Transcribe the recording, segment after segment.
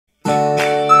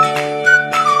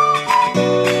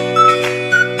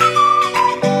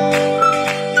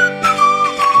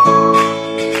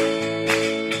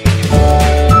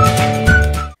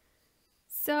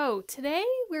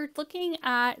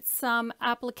got some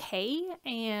applique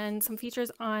and some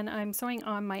features on, I'm sewing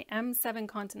on my M7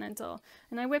 Continental.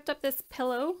 And I whipped up this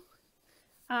pillow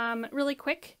really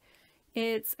quick.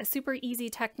 It's a super easy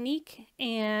technique,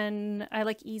 and I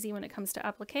like easy when it comes to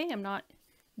applique. I'm not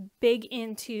big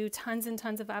into tons and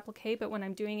tons of applique, but when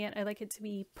I'm doing it, I like it to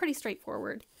be pretty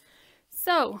straightforward.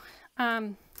 So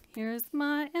here's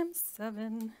my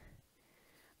M7.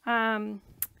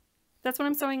 That's what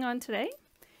I'm sewing on today.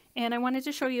 And I wanted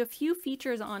to show you a few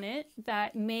features on it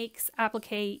that makes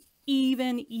applique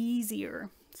even easier.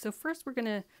 So first we're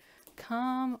gonna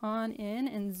come on in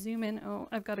and zoom in. Oh,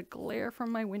 I've got a glare from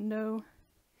my window.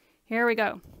 Here we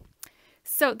go.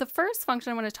 So the first function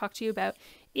I want to talk to you about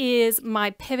is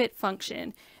my pivot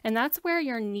function. And that's where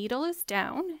your needle is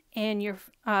down and your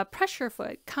pressure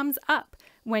foot comes up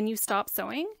when you stop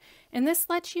sewing. And this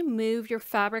lets you move your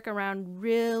fabric around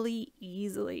really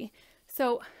easily.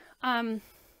 So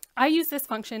I use this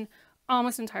function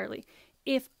almost entirely.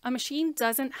 If a machine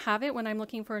doesn't have it when I'm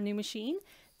looking for a new machine,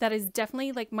 that is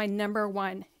definitely like my number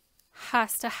one,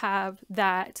 has to have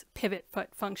that pivot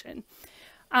foot function.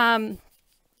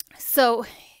 So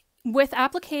with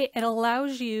applique, it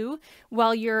allows you,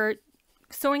 while you're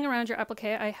sewing around your applique,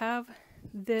 I have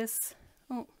this,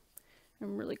 oh,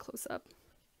 I'm really close up.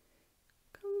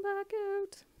 Come back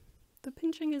out. The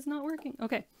pinching is not working.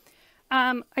 Okay.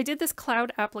 I did this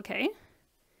cloud applique.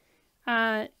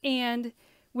 And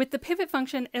with the pivot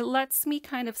function, it lets me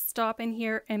kind of stop in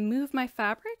here and move my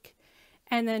fabric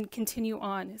and then continue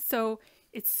on. So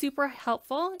it's super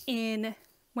helpful in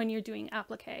when you're doing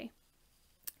applique.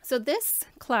 So this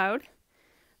cloud,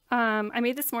 I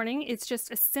made this morning. It's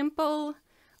just a simple,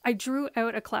 I drew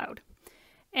out a cloud.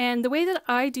 And the way that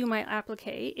I do my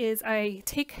applique is I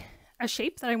take a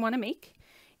shape that I want to make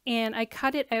and I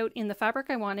cut it out in the fabric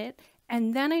I want it.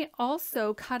 And then I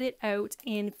also cut it out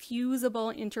in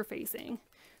fusible interfacing.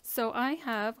 So I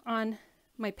have on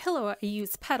my pillow, I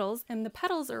use petals, and the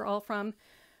petals are all from,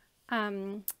 I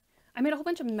made a whole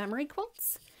bunch of memory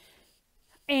quilts,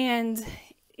 and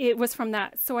it was from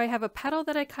that. So I have a petal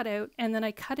that I cut out, and then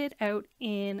I cut it out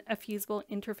in a fusible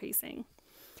interfacing.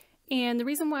 And the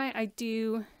reason why I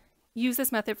do use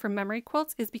this method for memory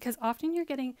quilts is because often you're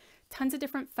getting tons of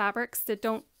different fabrics that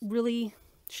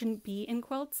shouldn't be in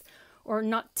quilts, or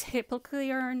not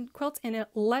typically are in quilts, and it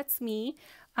lets me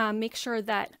make sure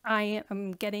that I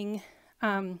am getting,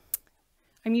 I'm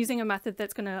using a method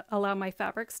that's going to allow my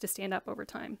fabrics to stand up over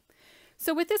time.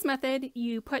 So with this method,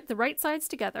 you put the right sides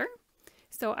together.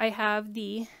 So I have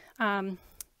the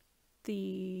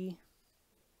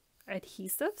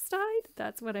adhesive side,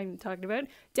 that's what I'm talking about,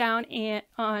 down and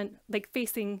on, like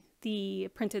facing the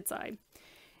printed side.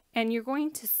 And you're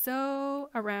going to sew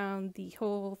around the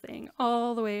whole thing,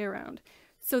 all the way around.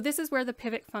 So this is where the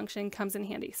pivot function comes in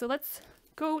handy. So let's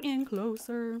go in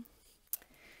closer.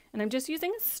 And I'm just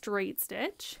using a straight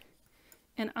stitch.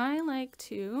 And I like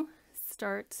to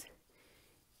start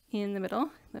in the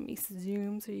middle. Let me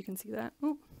zoom so you can see that.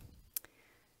 Oh,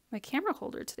 my camera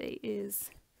holder today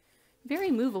is very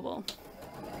movable.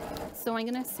 So I'm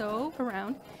gonna sew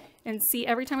around and see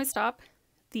every time I stop,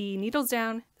 the needle's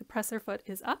down, the presser foot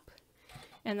is up,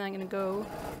 and then I'm going to go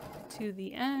to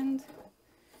the end.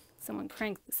 Someone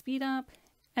crank the speed up,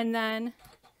 and then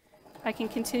I can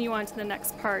continue on to the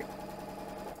next part.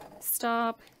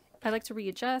 Stop. I like to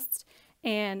readjust,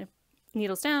 and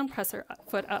needles down, presser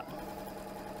foot up.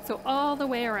 So all the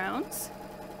way around.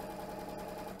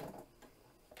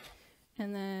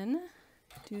 And then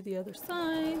do the other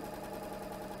side.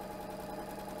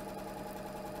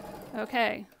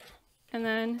 Okay. And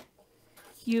then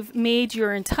you've made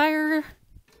your entire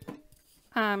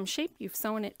shape, you've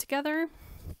sewn it together.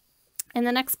 And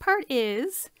the next part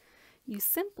is you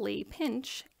simply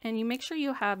pinch and you make sure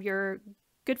you have your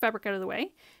good fabric out of the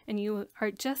way, and you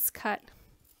are just cut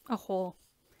a hole.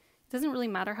 It doesn't really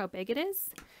matter how big it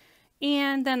is.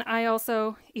 And then I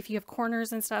also, if you have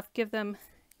corners and stuff,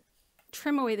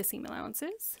 trim away the seam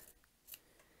allowances.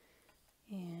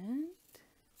 And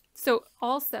so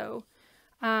also,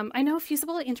 I know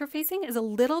fusible interfacing is a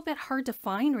little bit hard to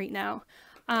find right now.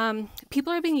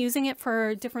 People have been using it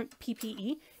for different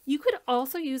PPE. You could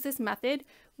also use this method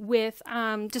with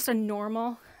just a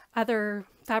normal other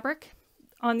fabric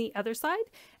on the other side,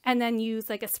 and then use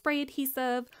like a spray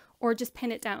adhesive or just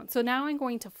pin it down. So now I'm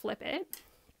going to flip it.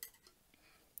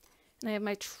 And I have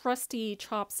my trusty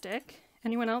chopstick.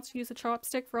 Anyone else use a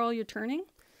chopstick for all your turning?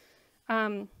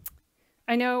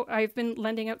 I know I've been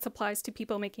lending out supplies to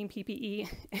people making PPE,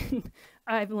 and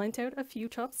I've lent out a few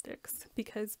chopsticks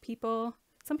because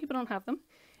some people don't have them,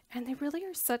 and they really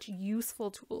are such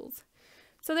useful tools.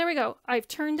 So there we go. I've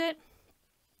turned it,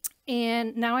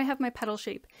 And now I have my petal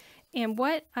shape. And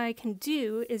what I can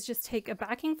do is just take a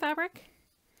backing fabric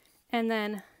and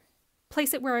then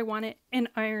place it where I want it and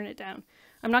iron it down.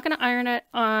 I'm not going to iron it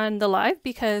on the live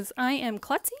because I am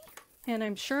klutzy and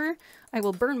I'm sure I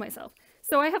will burn myself.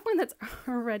 So I have one that's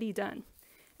already done.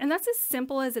 And that's as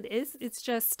simple as it is. It's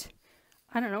just,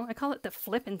 I don't know, I call it the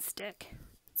flip and stick.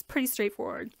 It's pretty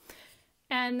straightforward.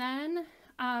 And then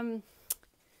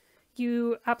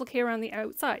you applique around the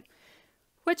outside,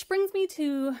 which brings me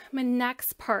to my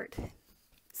next part.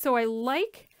 So I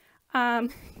like,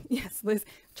 yes, Liz,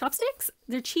 chopsticks.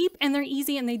 They're cheap and they're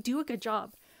easy and they do a good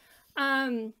job.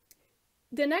 The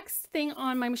next thing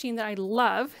on my machine that I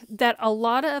love, that a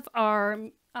lot of our,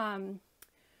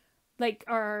 like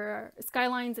our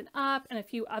Skylines and Up and a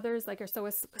few others, like our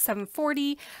SOA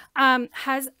 740,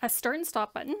 has a start and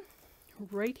stop button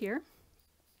right here.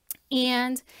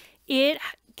 And it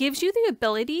gives you the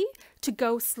ability to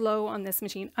go slow on this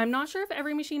machine. I'm not sure if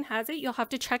every machine has it. You'll have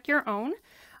to check your own.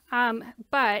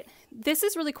 But this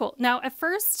is really cool. Now, at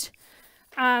first,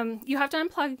 you have to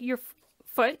unplug your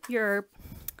foot, your,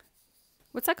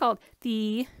 what's that called?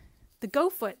 The go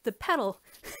foot, the pedal.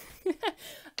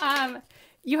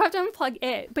 You have to unplug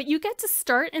it, but you get to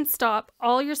start and stop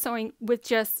all your sewing with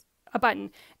just a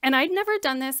button. And I'd never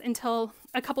done this until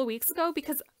a couple weeks ago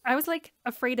because I was like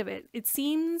afraid of it. It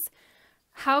seems,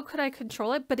 how could I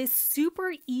control it? But it's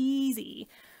super easy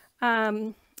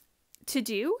to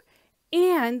do.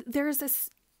 And there's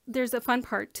a fun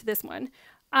part to this one,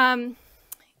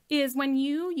 is when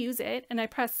you use it and I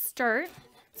press start,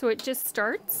 so it just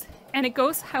starts and it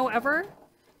goes however,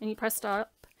 and you press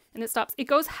stop and it stops. It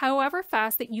goes however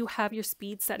fast that you have your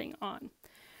speed setting on.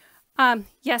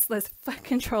 Yes, Liz, foot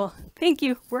control. Thank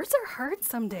you. Words are hard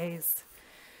some days.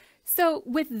 So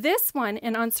with this one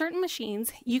and on certain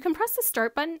machines, you can press the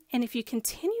start button, and if you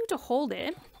continue to hold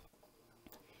it,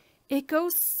 it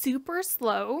goes super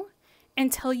slow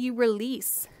until you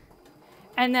release.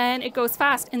 And then it goes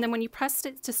fast. And then when you press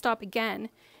it to stop again,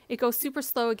 it goes super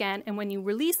slow again. And when you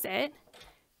release it,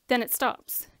 then it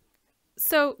stops.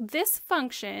 So this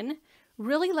function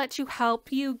really lets you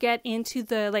help you get into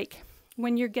the, like,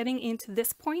 when you're getting into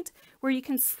this point where you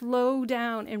can slow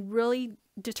down and really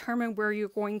determine where you're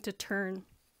going to turn.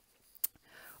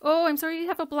 Oh, I'm sorry you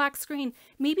have a black screen.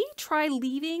 Maybe try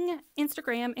leaving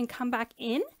Instagram and come back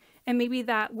in, and maybe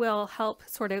that will help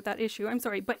sort out that issue. I'm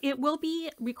sorry, but it will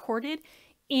be recorded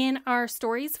in our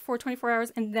stories for 24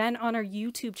 hours and then on our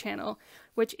YouTube channel,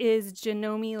 which is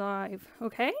Janome Live,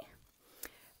 okay?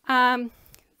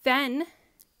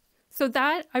 So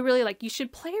that I really like. You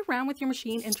should play around with your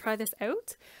machine and try this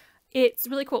out. It's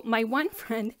really cool. My one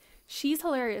friend, she's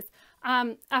hilarious.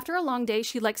 After a long day,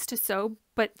 she likes to sew,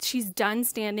 but she's done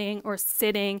standing or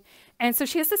sitting. And so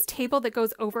she has this table that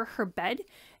goes over her bed,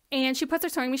 and she puts her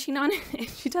sewing machine on it, and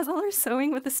she does all her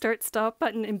sewing with the start stop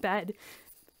button in bed.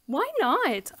 Why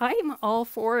not? I'm all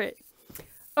for it.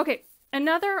 Okay,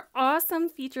 another awesome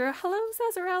feature, hello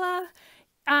Zazarella,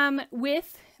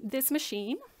 with this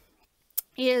machine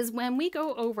is when we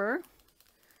go over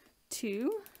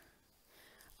to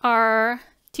our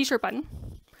t-shirt button,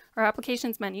 our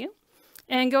applications menu,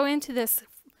 and go into this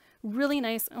really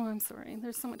nice, oh, I'm sorry,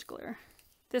 there's so much glare,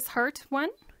 this heart one.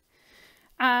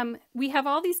 We have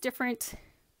all these different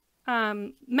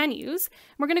menus.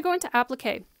 We're going to go into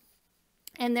applique,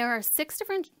 and there are 6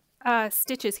 different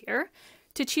stitches here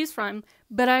to choose from,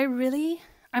 but I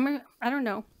don't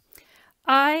know.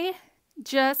 I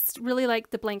just really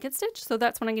like the blanket stitch, so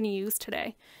that's what I'm going to use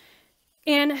today.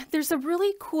 And there's a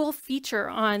really cool feature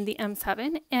on the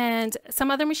M7, and some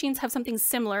other machines have something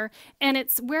similar, and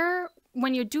it's where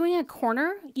when you're doing a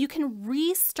corner, you can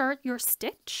restart your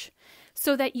stitch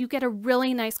so that you get a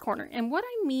really nice corner. And what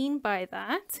I mean by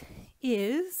that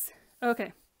is,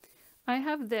 okay, I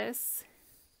have this,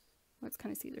 let's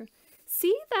kind of see there.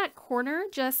 See that corner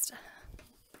just,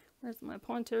 where's my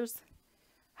pointers?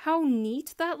 How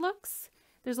neat that looks.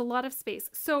 There's a lot of space.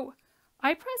 So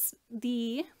I press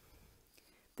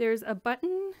there's a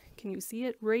button, can you see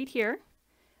it right here?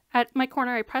 At my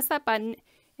corner, I press that button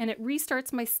and it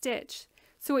restarts my stitch.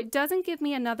 So it doesn't give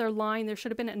me another line. There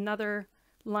should have been another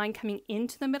line coming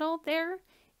into the middle there.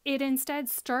 It instead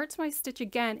starts my stitch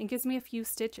again and gives me a few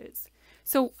stitches.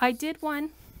 So I did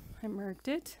one, I marked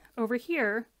it over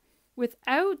here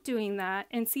without doing that,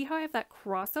 and see how I have that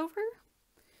crossover?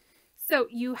 So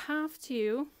you have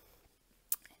to,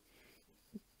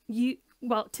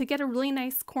 to get a really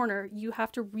nice corner, you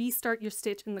have to restart your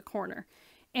stitch in the corner.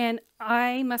 And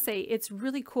I must say, it's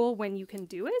really cool when you can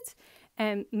do it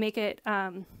and make it,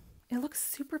 it looks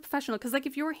super professional. Because like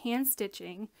if you were hand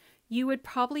stitching, you would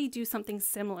probably do something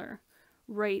similar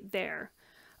right there.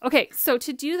 Okay, so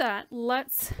to do that,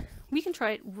 we can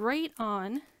try it right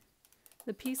on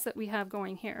the piece that we have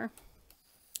going here.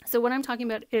 So what I'm talking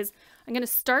about is I'm going to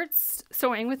start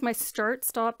sewing with my start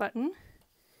stop button,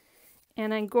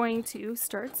 and I'm going to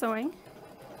start sewing,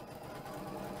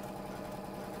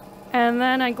 and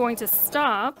then I'm going to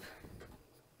stop.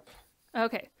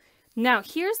 Okay, now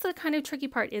here's the kind of tricky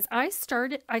part is I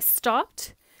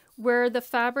stopped where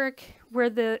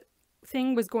the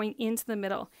thing was going into the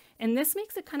middle, and this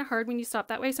makes it kind of hard when you stop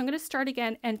that way. So I'm going to start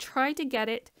again and try to get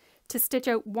it to stitch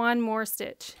out one more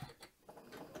stitch.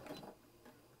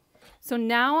 So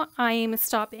now I'm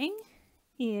stopping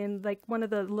in like one of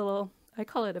the little, I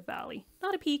call it a valley,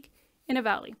 not a peak, in a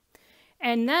valley.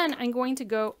 And then I'm going to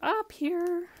go up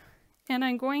here and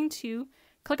I'm going to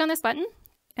click on this button,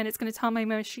 and it's going to tell my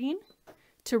machine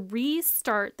to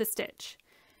restart the stitch.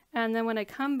 And then when I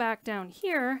come back down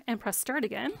here and press start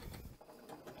again,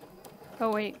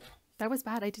 oh wait, that was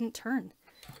bad, I didn't turn.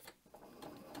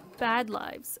 Bad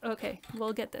lives. Okay,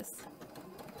 we'll get this.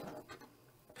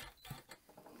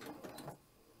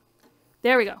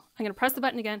 There we go. I'm going to press the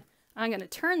button again. I'm going to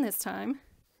turn this time.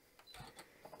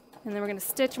 And then we're going to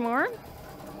stitch more.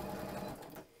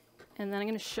 And then I'm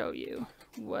going to show you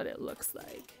what it looks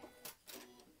like.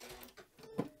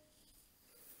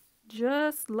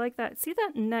 Just like that. See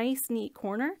that nice, neat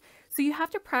corner? So you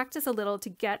have to practice a little to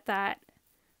get that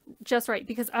just right,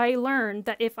 because I learned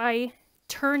that if I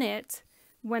turn it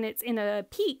when it's in a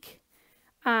peak,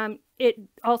 it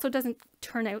also doesn't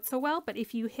turn out so well. But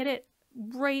if you hit it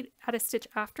right at a stitch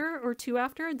after or two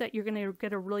after, that you're going to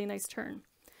get a really nice turn.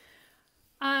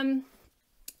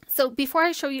 So before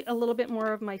I show you a little bit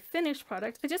more of my finished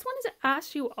product, I just wanted to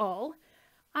ask you all,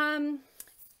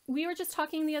 we were just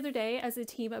talking the other day as a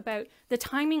team about the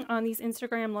timing on these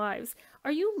Instagram lives.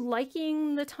 Are you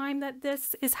liking the time that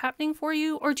this is happening for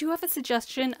you, or do you have a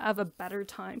suggestion of a better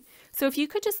time? So if you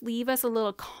could just leave us a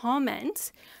little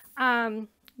comment,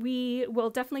 we will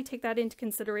definitely take that into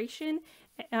consideration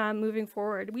moving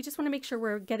forward. We just want to make sure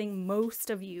we're getting most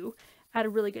of you at a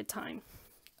really good time.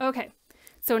 Okay,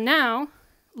 so now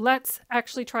let's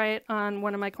actually try it on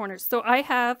one of my corners. So I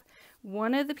have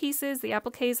one of the pieces, the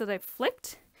appliques, that I've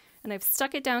flipped, and I've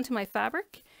stuck it down to my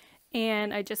fabric,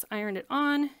 and I just ironed it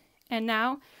on. And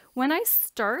now when I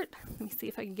start, let me see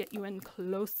if I can get you in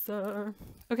closer.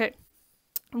 Okay,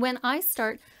 when I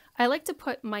start, I like to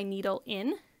put my needle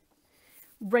in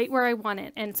right where I want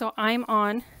it. And so I'm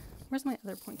on, where's my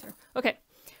other pointer? Okay,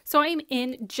 so I'm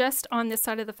in just on this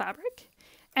side of the fabric,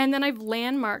 and then I've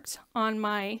landmarked on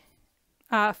my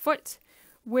foot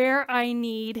where I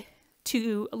need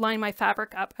to line my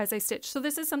fabric up as I stitch. So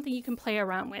this is something you can play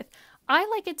around with. I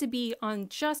like it to be on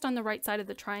just on the right side of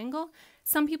the triangle.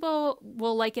 Some people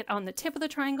will like it on the tip of the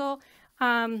triangle.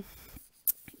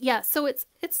 Yeah, so it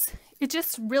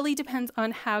just really depends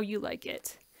on how you like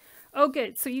it. Oh,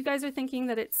 good. So you guys are thinking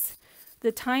that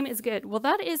the time is good. Well,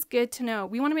 that is good to know.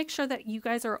 We want to make sure that you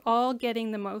guys are all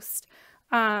getting the most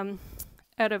out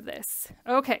of this.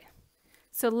 Okay,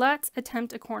 so let's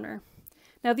attempt a corner.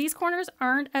 Now these corners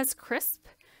aren't as crisp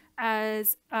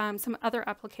as some other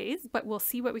appliques, but we'll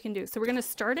see what we can do. So we're going to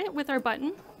start it with our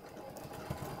button.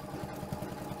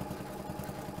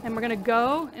 And we're going to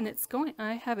go, and it's going,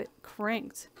 I have it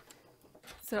cranked.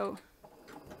 So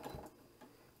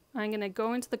I'm going to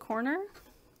go into the corner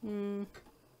and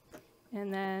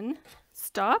then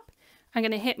stop. I'm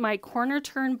going to hit my corner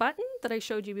turn button that I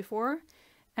showed you before,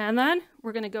 and then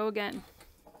we're going to go again.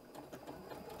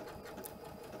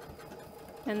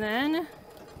 And then,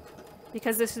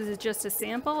 because this is just a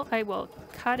sample, I will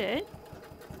cut it.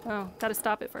 Oh, gotta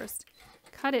stop it first.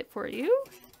 Cut it for you.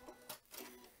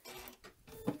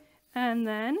 And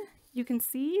then you can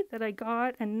see that I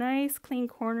got a nice clean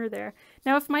corner there.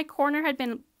 Now, if my corner had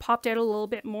been popped out a little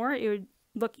bit more, it would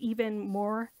look even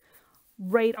more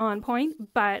right on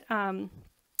point. But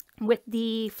with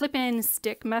the flip-in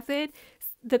stick method,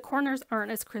 the corners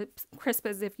aren't as crisp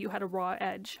as if you had a raw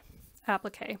edge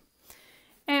applique.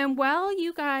 And while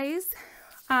you guys,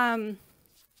 I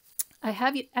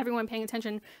have everyone paying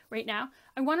attention right now,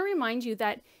 I want to remind you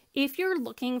that if you're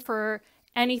looking for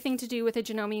anything to do with a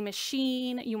Janome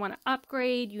machine, you want to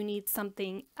upgrade, you need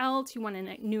something else, you want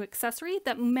a new accessory,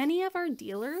 that many of our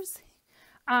dealers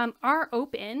are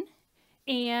open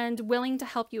and willing to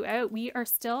help you out. We are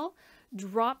still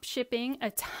drop shipping a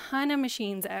ton of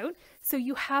machines out, so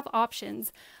you have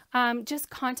options. Just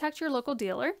contact your local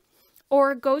dealer.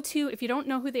 Or go to, if you don't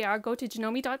know who they are, go to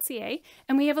janome.ca,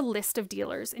 and we have a list of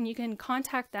dealers, and you can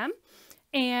contact them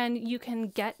and you can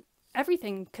get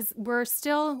everything, because we're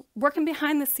still working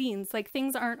behind the scenes. Like,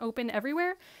 things aren't open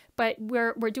everywhere, but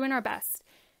we're doing our best.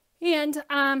 And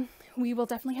we will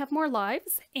definitely have more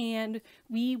lives, and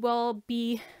we will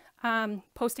be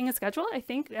posting a schedule, I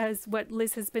think, as what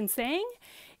Liz has been saying,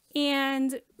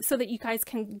 and so that you guys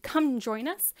can come and join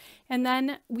us. And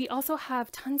then we also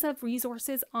have tons of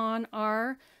resources on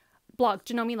our blog,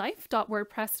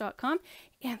 genomilife.wordpress.com,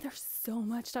 and there's so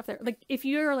much stuff there. Like if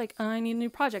you're like, I need a new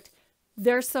project,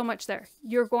 there's so much there.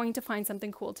 You're going to find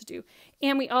something cool to do.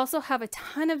 And we also have a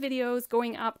ton of videos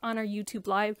going up on our YouTube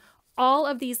live. All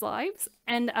of these lives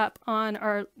end up on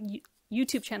our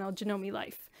YouTube channel, Genome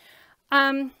Life.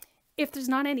 If there's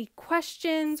not any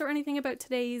questions or anything about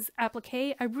today's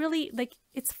applique, I really like,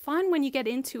 it's fun when you get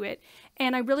into it.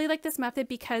 And I really like this method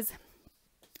because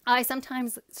I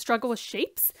sometimes struggle with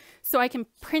shapes. So I can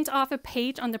print off a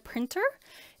page on the printer,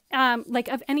 like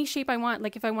of any shape I want.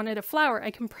 Like if I wanted a flower,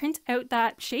 I can print out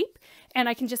that shape and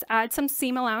I can just add some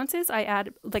seam allowances. I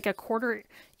add like a 1/4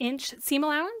 inch seam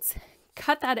allowance,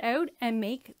 cut that out and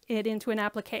make it into an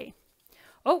applique.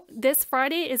 Oh, this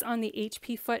Friday is on the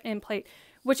HP foot and plate,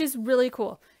 which is really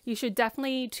cool. You should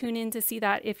definitely tune in to see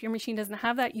that. If your machine doesn't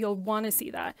have that, you'll want to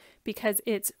see that because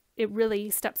it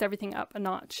really steps everything up a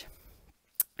notch.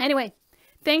 Anyway,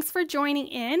 thanks for joining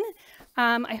in.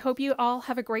 I hope you all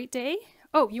have a great day.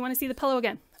 Oh, you want to see the pillow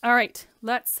again? All right,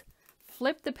 let's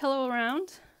flip the pillow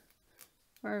around,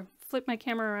 or flip my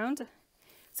camera around.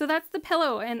 So that's the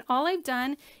pillow, and all I've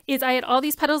done is I had all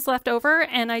these petals left over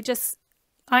and I just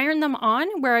ironed them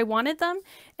on where I wanted them,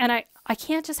 and I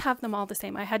can't just have them all the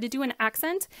same. I had to do an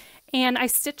accent, and I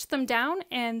stitched them down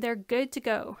and they're good to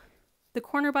go. The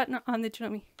corner button on the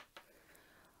Genome.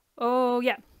 Oh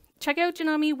yeah, check out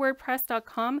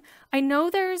genomewordpress.com. I know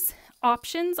there's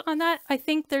options on that. I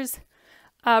think there's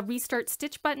a restart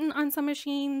stitch button on some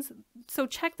machines, so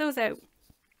check those out.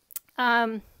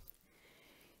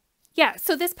 Yeah,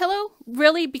 so this pillow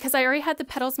really, because I already had the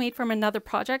petals made from another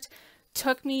project,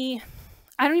 took me,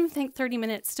 I don't even think 30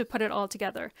 minutes to put it all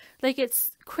together. Like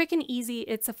it's quick and easy.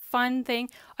 It's a fun thing.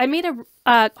 I made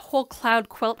a whole cloud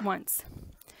quilt once.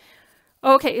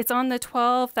 Okay, it's on the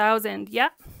 12,000.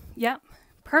 Yep,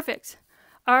 perfect.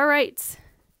 All right.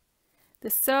 The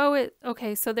sew,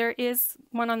 okay, so there is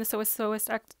one on the Sewist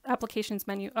applications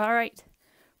menu. All right,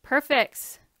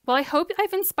 perfect. Well, I hope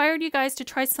I've inspired you guys to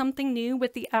try something new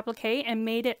with the applique and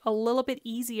made it a little bit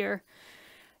easier.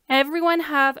 Everyone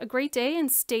have a great day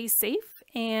and stay safe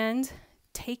and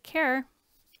take care.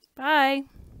 Bye.